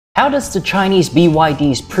How does the Chinese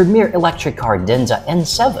BYD's premier electric car Denza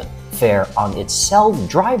N7 fare on its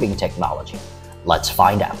self-driving technology? Let's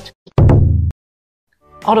find out.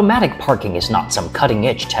 Automatic parking is not some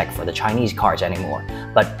cutting-edge tech for the Chinese cars anymore,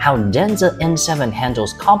 but how Denza N7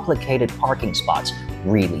 handles complicated parking spots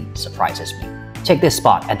really surprises me. Take this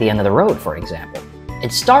spot at the end of the road, for example.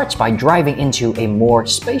 It starts by driving into a more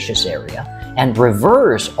spacious area and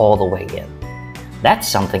reverse all the way in. That's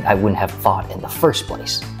something I wouldn't have thought in the first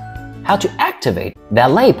place. How to activate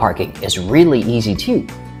valet parking is really easy too.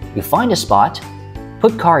 You find a spot,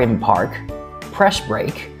 put car in park, press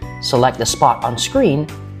brake, select the spot on screen,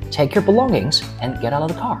 take your belongings, and get out of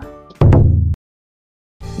the car.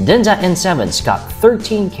 Denza N7's got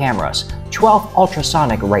 13 cameras, 12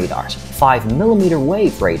 ultrasonic radars, 5mm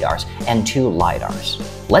wave radars, and 2 LiDARs.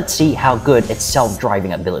 Let's see how good its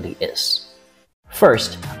self-driving ability is.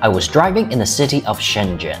 First, I was driving in the city of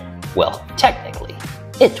Shenzhen. Well, technically,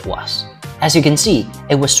 it was. As you can see,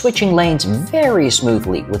 it was switching lanes very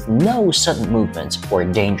smoothly with no sudden movements or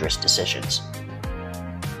dangerous decisions.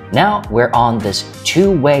 Now we're on this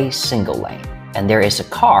two-way single lane, and there is a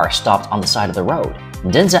car stopped on the side of the road.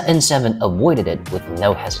 Denza N7 avoided it with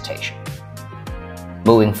no hesitation.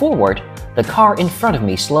 Moving forward, the car in front of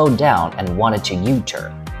me slowed down and wanted to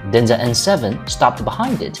U-turn. Denza N7 stopped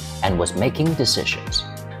behind it and was making decisions.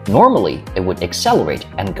 Normally, it would accelerate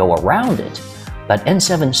and go around it, but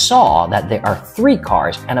N7 saw that there are 3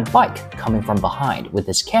 cars and a bike coming from behind with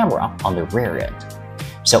its camera on the rear end.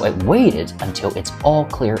 So it waited until it's all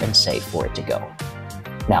clear and safe for it to go.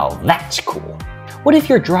 Now that's cool. What if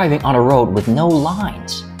you're driving on a road with no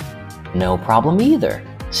lines? No problem either.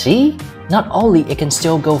 See? Not only it can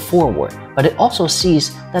still go forward, but it also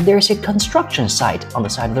sees that there's a construction site on the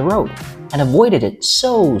side of the road and avoided it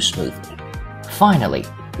so smoothly. Finally,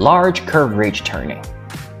 large curve reach turning.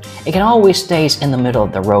 It can always stay in the middle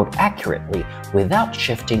of the road accurately without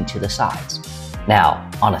shifting to the sides. Now,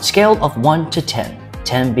 on a scale of 1 to 10,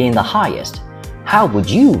 10 being the highest, how would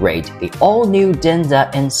you rate the all-new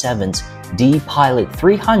Denza N7's DiPilot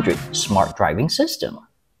 300 smart driving system?